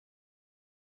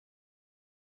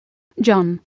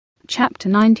John chapter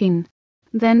 19.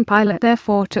 Then Pilate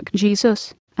therefore took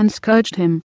Jesus, and scourged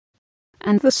him.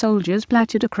 And the soldiers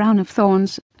plaited a crown of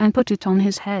thorns, and put it on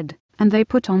his head, and they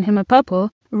put on him a purple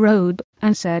robe,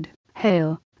 and said,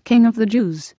 Hail, King of the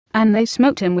Jews! And they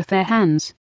smote him with their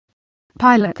hands.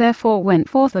 Pilate therefore went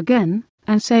forth again,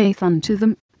 and saith unto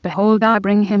them, Behold, I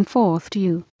bring him forth to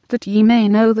you, that ye may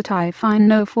know that I find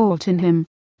no fault in him.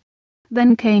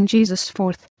 Then came Jesus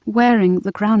forth, wearing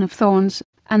the crown of thorns,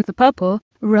 and the purple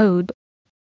robe.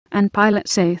 And Pilate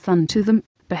saith unto them,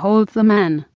 Behold the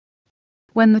man.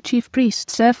 When the chief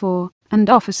priests therefore and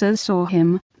officers saw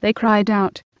him, they cried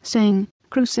out, saying,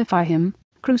 Crucify him,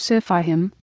 crucify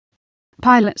him.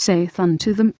 Pilate saith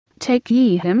unto them, Take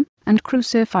ye him, and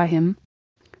crucify him.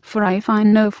 For I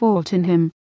find no fault in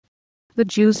him. The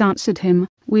Jews answered him,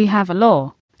 We have a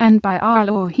law, and by our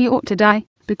law he ought to die,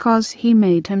 because he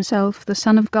made himself the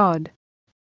Son of God.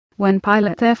 When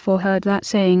Pilate therefore heard that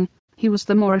saying, he was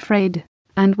the more afraid,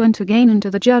 and went again into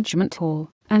the judgment hall,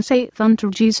 and saith unto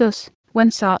Jesus,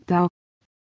 Whence art thou?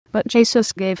 But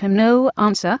Jesus gave him no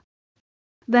answer.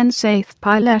 Then saith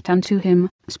Pilate unto him,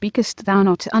 Speakest thou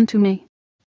not unto me?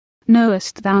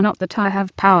 Knowest thou not that I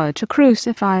have power to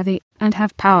crucify thee, and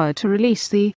have power to release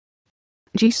thee?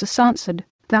 Jesus answered,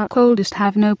 Thou couldest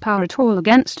have no power at all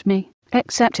against me,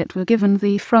 except it were given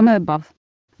thee from above.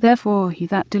 Therefore he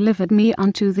that delivered me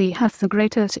unto thee hath the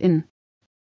greater sin.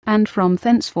 And from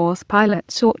thenceforth Pilate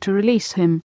sought to release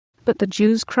him. But the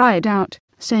Jews cried out,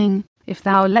 saying, If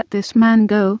thou let this man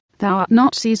go, thou art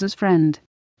not Caesar's friend.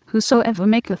 Whosoever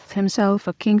maketh himself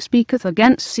a king speaketh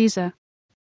against Caesar.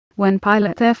 When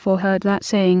Pilate therefore heard that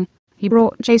saying, he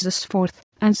brought Jesus forth,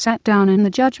 and sat down in the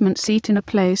judgment seat in a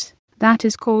place that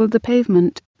is called the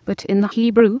Pavement, but in the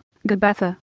Hebrew,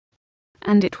 Gabbatha.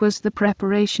 And it was the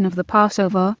preparation of the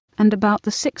Passover, and about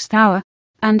the 6th hour.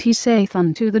 And he saith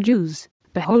unto the Jews,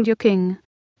 Behold your king.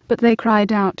 But they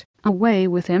cried out, Away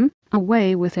with him,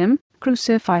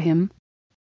 crucify him.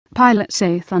 Pilate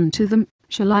saith unto them,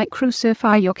 Shall I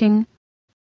crucify your king?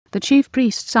 The chief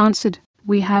priests answered,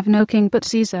 We have no king but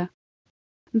Caesar.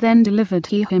 Then delivered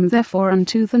he him therefore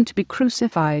unto them to be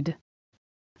crucified.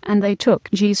 And they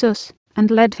took Jesus, and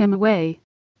led him away.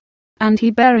 And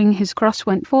he bearing his cross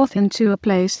went forth into a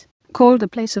place, called the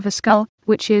place of a skull,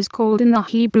 which is called in the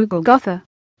Hebrew Golgotha,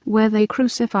 where they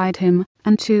crucified him,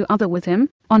 and 2 other with him,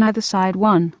 on either side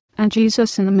one, and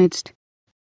Jesus in the midst.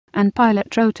 And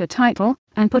Pilate wrote a title,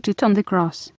 and put it on the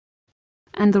cross.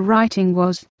 And the writing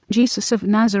was, Jesus of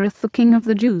Nazareth, the King of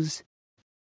the Jews.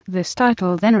 This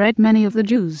title then read many of the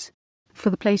Jews, for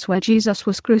the place where Jesus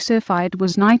was crucified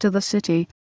was nigh to the city,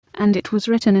 and it was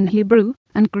written in Hebrew,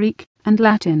 and Greek, and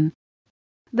Latin.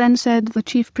 Then said the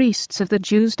chief priests of the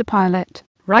Jews to Pilate,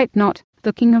 Write not,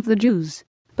 the King of the Jews,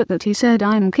 but that he said,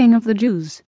 I am King of the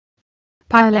Jews.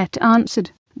 Pilate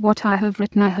answered, What I have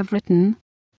written I have written.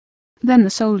 Then the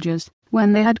soldiers,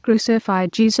 when they had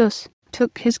crucified Jesus,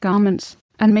 took his garments,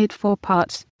 and made 4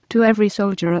 parts, to every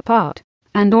soldier a part,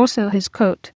 and also his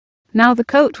coat. Now the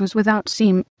coat was without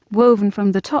seam, woven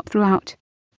from the top throughout.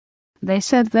 They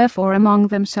said therefore among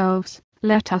themselves,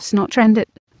 Let us not rend it,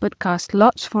 but cast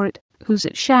lots for it, whose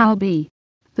it shall be,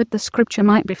 that the scripture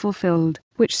might be fulfilled,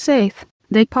 which saith,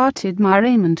 They parted my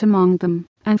raiment among them,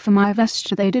 and for my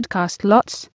vesture they did cast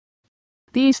lots.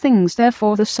 These things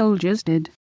therefore the soldiers did.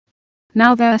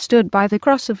 Now there stood by the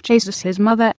cross of Jesus his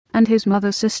mother, and his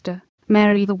mother's sister,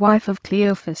 Mary the wife of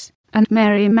Cleophas, and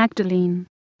Mary Magdalene.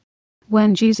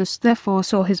 When Jesus therefore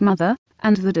saw his mother,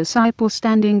 and the disciple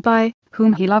standing by,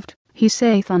 whom he loved, he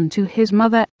saith unto his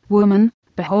mother, Woman,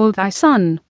 behold thy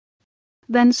son.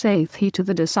 Then saith he to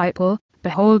the disciple,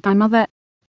 Behold thy mother.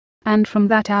 And from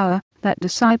that hour, that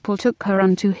disciple took her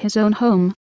unto his own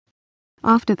home.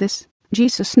 After this,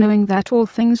 Jesus, knowing that all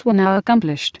things were now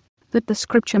accomplished, that the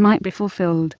scripture might be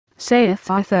fulfilled,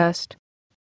 saith, I thirst.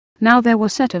 Now there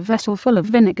was set a vessel full of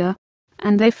vinegar,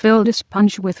 and they filled a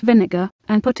sponge with vinegar,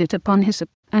 and put it upon hyssop,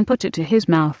 and put it to his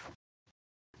mouth.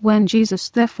 When Jesus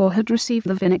therefore had received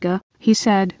the vinegar, he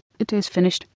said, It is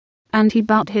finished. And he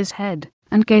bowed his head,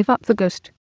 and gave up the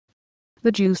ghost.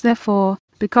 The Jews therefore,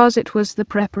 because it was the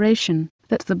preparation,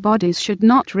 that the bodies should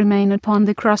not remain upon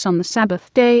the cross on the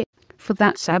Sabbath day, for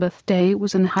that Sabbath day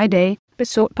was an high day,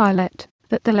 besought Pilate,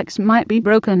 that the legs might be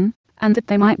broken, and that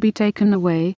they might be taken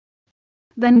away.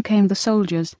 Then came the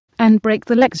soldiers, and brake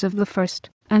the legs of the first,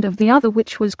 and of the other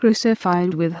which was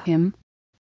crucified with him.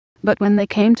 But when they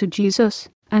came to Jesus,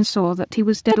 and saw that he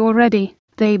was dead already,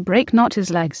 they brake not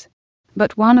his legs.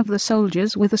 But one of the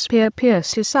soldiers with a spear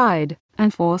pierced his side,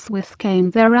 and forthwith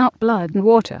came there out blood and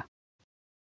water.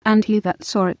 And he that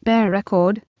saw it bare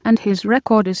record, and his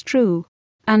record is true.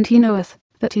 And he knoweth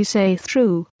that he saith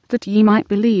true, that ye might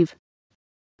believe.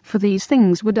 For these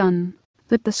things were done,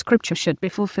 that the scripture should be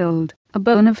fulfilled, a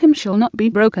bone of him shall not be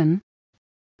broken.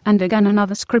 And again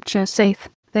another scripture saith,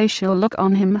 they shall look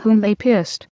on him whom they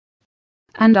pierced.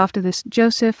 And after this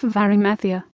Joseph of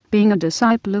Arimathea, being a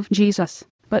disciple of Jesus,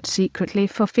 but secretly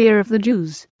for fear of the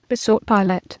Jews, besought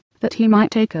Pilate, that he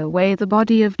might take away the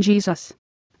body of Jesus.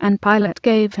 And Pilate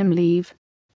gave him leave.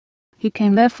 He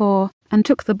came therefore, and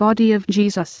took the body of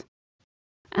Jesus.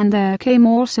 And there came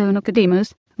also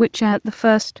Nicodemus, which at the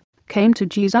first came to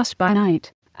Jesus by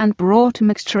night, and brought a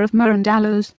mixture of myrrh and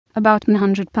aloes, about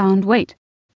 100 pound weight.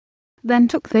 Then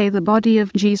took they the body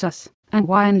of Jesus, and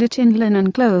wined it in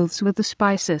linen clothes with the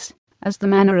spices, as the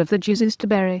manner of the Jews is to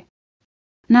bury.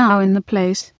 Now in the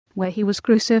place where he was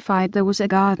crucified there was a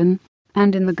garden,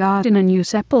 and in the garden a new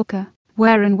sepulchre,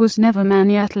 wherein was never man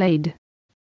yet laid.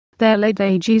 There laid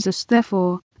they Jesus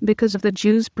therefore, because of the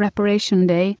Jews' preparation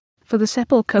day, for the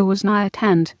sepulchre was nigh at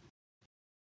hand.